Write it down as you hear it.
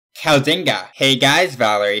Cowzinga! Hey guys,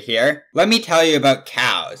 Valerie here. Let me tell you about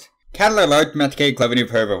cows. Cattle are large domesticated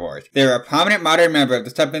cloven-hoof herbivores. They are a prominent modern member of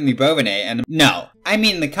the subfamily Bovinae and no, I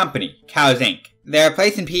mean the company, Cows Inc. They are a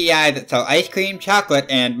place in PEI that sell ice cream, chocolate,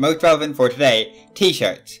 and, most relevant for today,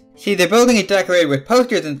 t-shirts. See, their building is decorated with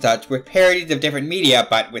posters and such with parodies of different media,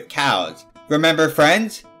 but with cows. Remember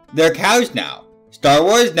Friends? They're cows now. Star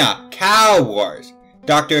Wars? Nah, Cow Wars.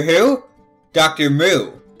 Doctor Who? Dr.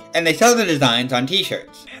 Moo. And they sell the designs on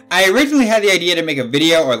t-shirts. I originally had the idea to make a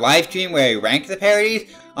video or live stream where I rank the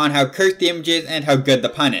parodies on how cursed the image is and how good the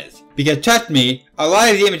pun is. Because trust me, a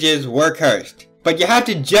lot of the images were cursed. But you have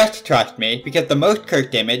to just trust me because the most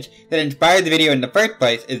cursed image that inspired the video in the first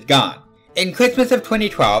place is gone. In Christmas of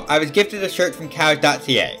 2012, I was gifted a shirt from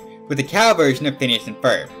cows.ca with a cow version of Phineas and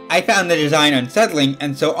Ferb. I found the design unsettling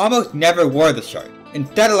and so almost never wore the shirt,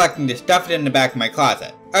 instead electing to stuff it in the back of my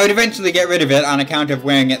closet. I would eventually get rid of it on account of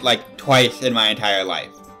wearing it like twice in my entire life.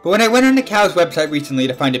 But when I went on the Cow's website recently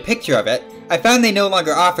to find a picture of it, I found they no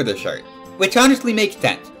longer offer the shirt. Which honestly makes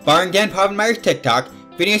sense. Barring Dan Povenmire's TikTok,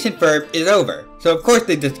 Phineas and Ferb is over, so of course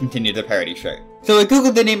they discontinued the parody shirt. So I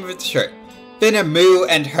googled the name of the shirt. Phinemoo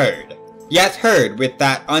and Herde. Yes, Herde, with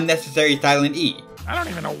that unnecessary silent E. I don't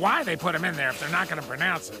even know why they put them in there if they're not going to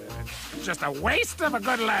pronounce it. It's just a waste of a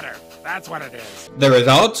good letter. That's what it is. The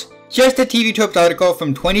results? Just a TV Tropes article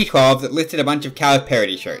from 2012 that listed a bunch of Cows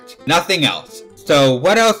parody shirts. Nothing else. So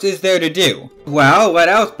what else is there to do? Well, what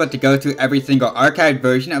else but to go through every single archived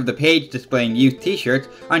version of the page displaying used t-shirts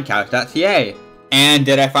on cows.ca. And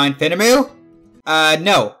did I find Phinemoo?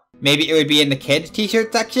 No. Maybe it would be in the kids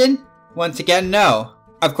t-shirt section? Once again, no.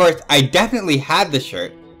 Of course, I definitely had the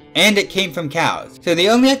shirt, and it came from Cows. So the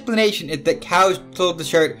only explanation is that Cows sold the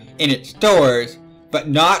shirt in its stores, but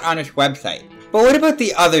not on its website. But what about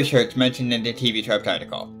the other shirts mentioned in the TV Tropes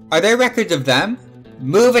article? Are there records of them?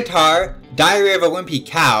 Moovatar, Diary of a Wimpy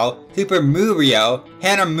Cow, Super Moorio,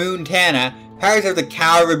 Hannah Moontana, Pirates of the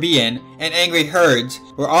Caribbean, and Angry Herds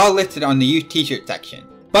were all listed on the used t-shirt section.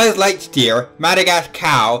 Buzz Lightyear, Madagascar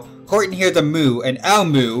Cow, Horton Hears a Moo, and El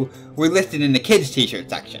Moo were listed in the kids t-shirt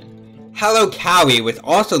section. Hello Cowie was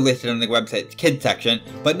also listed on the website's kids section,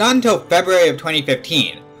 but not until February of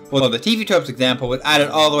 2015. Well, the TV Tropes example was added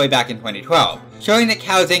all the way back in 2012, showing that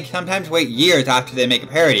Cows Inc. sometimes wait years after they make a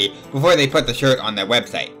parody before they put the shirt on their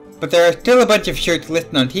website. But there are still a bunch of shirts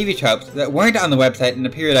listed on TV Tropes that weren't on the website in the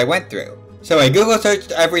period I went through, so I Google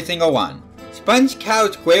searched every single one. Sponge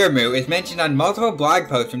Cow Square Moo is mentioned on multiple blog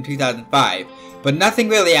posts from 2005, but nothing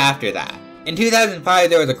really after that. In 2005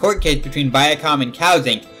 there was a court case between Viacom and Cows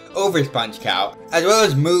Inc. over Sponge Cow, as well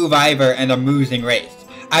as Moo Viver and a Moosing Race.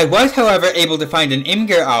 I was, however, able to find an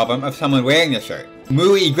Imgur album of someone wearing the shirt.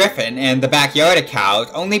 Mooey Griffin and the Backyard of Cows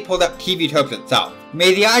only pulled up TV Tropes itself.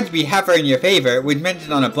 May the odds be heifer in your favor was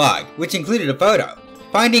mentioned on a blog, which included a photo.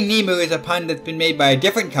 Finding Nemo is a pun that's been made by a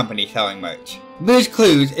different company selling merch. Moo's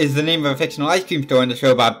Clues is the name of a fictional ice cream store in the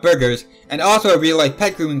show Bob Burgers, and also a real-life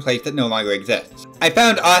pet grooming place that no longer exists. I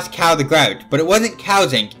found Oz Cow the Grouch, but it wasn't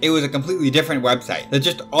Cows Inc., it was a completely different website that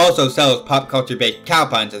just also sells pop culture-based cow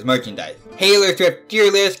puns as merchandise. Taylor Swift Tier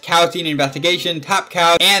List, Cow Scene Investigation, Top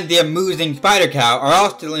Cow, and The Amusing Spider Cow are all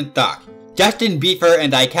still in stock. Justin Beefer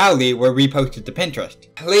and iCowley were reposted to Pinterest.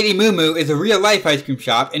 Lady Moo Moo is a real-life ice cream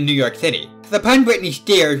shop in New York City. The pun Britney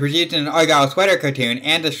Steers was used in an Argyle sweater cartoon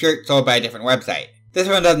and a shirt sold by a different website. This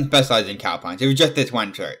one doesn't specialize in cow puns, it was just this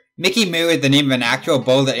one shirt. Mickey Moo is the name of an actual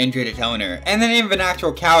bull that injured its owner, and the name of an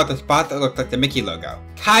actual cow with a spot that looks like the Mickey logo.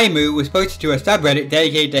 Kai Moo was posted to a subreddit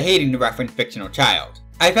dedicated to hating the referenced fictional child.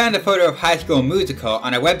 I found a photo of High School Musical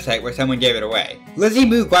on a website where someone gave it away. Lizzie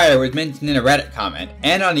Moo Guire was mentioned in a Reddit comment,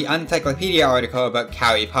 and on the Uncyclopedia article about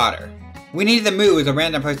Cowie Potter. Winnie the Moo is a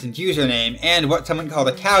random person's username, and what someone called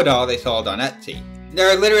a cow doll they sold on Etsy. There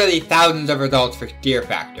are literally thousands of results for Steer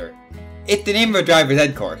Factor. It's the name of a driver's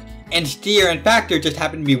ed course, and steer and factor just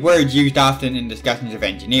happen to be words used often in discussions of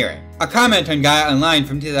engineering. A comment on Gaia Online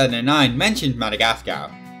from 2009 mentioned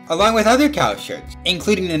Madagascar, along with other cow shirts,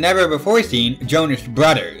 including the never-before-seen Jonas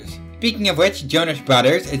Brothers. Speaking of which, Jonas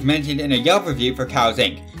Brothers is mentioned in a Yelp review for Cows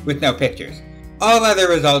Inc., with no pictures. All other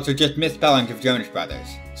results are just misspellings of Jonas Brothers.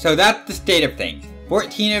 So that's the state of things.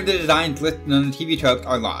 14 of the designs listed on the TV Tropes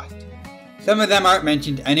are lost. Some of them aren't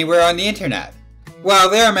mentioned anywhere on the internet. Well,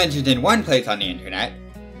 they are mentioned in one place on the internet,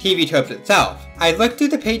 TV Tropes itself. I looked through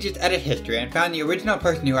the page's edit history and found the original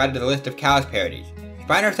person who added the list of cows parodies,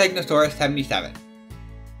 Spinocynosaurus 77.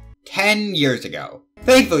 10 years ago.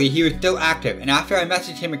 Thankfully, he was still active, and after I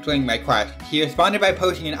messaged him explaining my quest, he responded by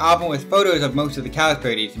posting an album with photos of most of the cows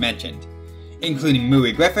parodies mentioned, including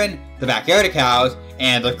Mooey Griffin, the Backyard of Cows,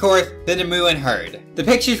 and of course, Phinemoo and Herde. The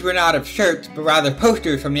pictures were not of shirts, but rather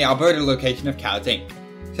posters from the Alberta location of Cows Inc.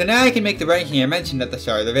 So now I can make the ranking I mentioned at the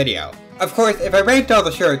start of the video. Of course, if I ranked all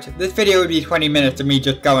the shirts, this video would be 20 minutes of me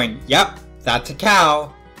just going, yep, that's a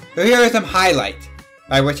cow. So here are some highlights,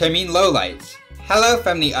 by which I mean lowlights. Hello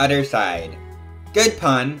from the other side. Good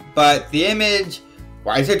pun, but the image,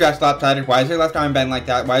 why is her dress lopsided? Why is her left arm bent like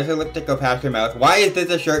that? Why does her lipstick go past her mouth? Why is this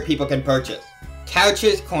a shirt people can purchase?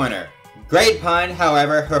 Couch's Corner. Great pun,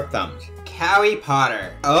 however, hoof thumbs. Cowie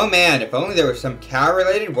Potter. Oh man, if only there was some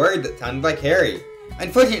cow-related word that sounded like Harry.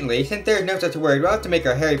 Unfortunately, since there's no such word, we'll have to make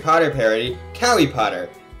our Harry Potter parody Cowie Potter.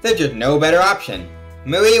 There's just no better option.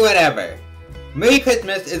 Mooey Whatever. Mooey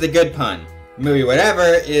Christmas is a good pun. Mooey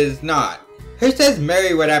Whatever is not. Who says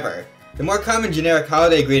Merry Whatever? The more common generic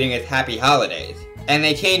holiday greeting is Happy Holidays. And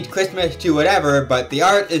they changed Christmas to whatever, but the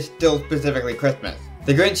art is still specifically Christmas.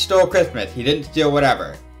 The Grinch stole Christmas, he didn't steal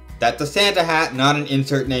whatever. That's a Santa hat, not an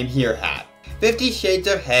insert name here hat. 50 Shades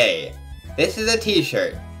of Hay. This is a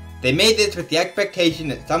t-shirt. They made this with the expectation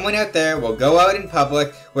that someone out there will go out in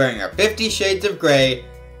public wearing a 50 Shades of Grey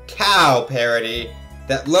cow parody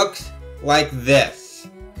that looks like this.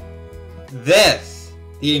 This.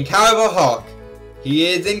 The Incowable Hulk. He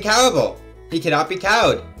is incowable. He cannot be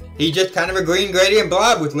cowed. He's just kind of a green gradient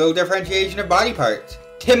blob with little differentiation of body parts.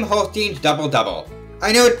 Tim Holstein's Double Double.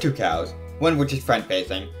 I know it's two cows, one which is front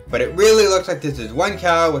facing, but it really looks like this is one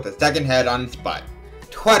cow with a second head on its butt.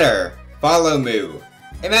 Twitter. Follow Moo.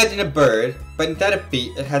 Imagine a bird, but instead of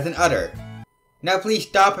feet it has an udder. Now please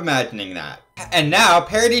stop imagining that. And now,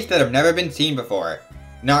 parodies that have never been seen before.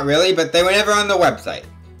 Not really, but they were never on the website.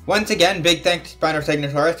 Once again, big thanks to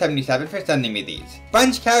Spinosaurus77 for sending me these.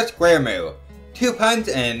 Sponge Cow Square Moo. 2 puns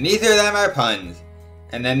and neither of them are puns.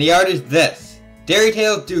 And then the art is this. Dairy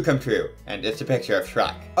tales do come true, and it's a picture of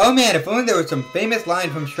Shrek. Oh man, if only there was some famous line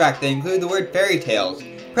from Shrek that include the word fairy tales.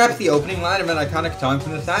 Perhaps the opening line of an iconic song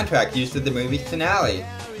from the soundtrack used at the movie's finale.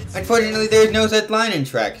 Unfortunately, there is no such line in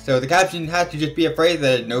Shrek, so the caption has to just be a phrase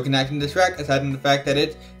that has no connection to Shrek aside from the fact that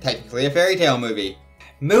it's technically a fairy tale movie.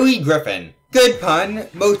 Mooey Griffin. Good pun,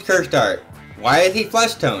 most cursed art. Why is he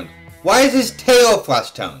flesh-toned? Why is his tail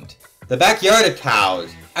flesh-toned? The Backyard of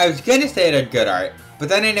Cows. I was gonna say it had good art, but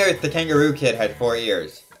then I noticed the kangaroo kid had 4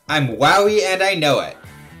 ears. I'm wowie and I know it.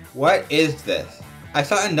 What is this? I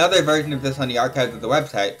saw another version of this on the archives of the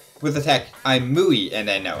website with the text, I'm mooey and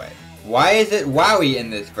I know it. Why is it wowie in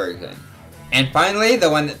this version? And finally, the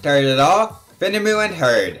one that started it all, Phinemoo and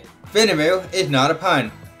Herde. Phinemoo is not a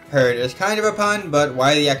pun. Herde is kind of a pun, but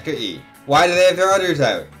why the extra E? Why do they have their udders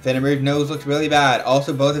out? Phinemoo's nose looks really bad.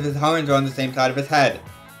 Also, both of his horns are on the same side of his head.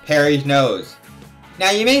 Perry's nose.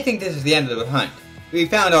 Now, you may think this is the end of the hunt. We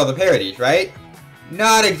found all the parodies, right?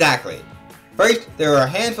 Not exactly. First, there are a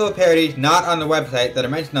handful of parodies not on the website that are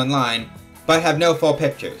mentioned online, but have no full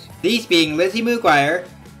pictures. These being Lizzie McGuire,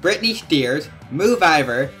 Britney Spears, Moo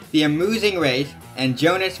Viver, The Amusing Race, and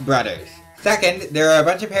Jonas Brothers. Second, there are a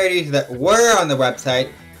bunch of parodies that were on the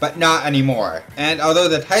website, but not anymore. And although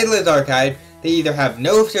the title is archived, they either have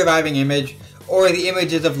no surviving image, or the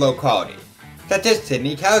image is of low quality. Such as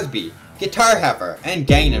Sidney Cosby, Guitar Heifer, and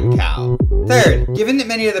Gangnam Cow. Third, given that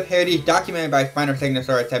many of the parodies documented by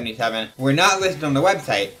Spinosaurus77 were not listed on the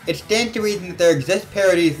website, it stands to reason that there exist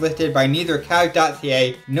parodies listed by neither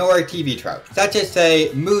cows.ca nor TV tropes, such as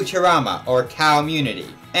say Moo Chirama or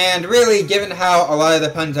Cowmunity. And really, given how a lot of the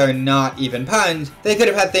puns are not even puns, they could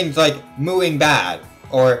have had things like Mooing Bad,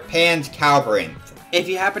 or Pan's Cowbrains. If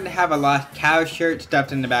you happen to have a lost cow shirt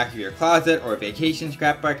stuffed in the back of your closet or vacation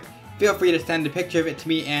scrapbook, feel free to send a picture of it to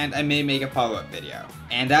me and I may make a follow-up video.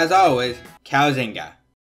 And as always, Cowzinga.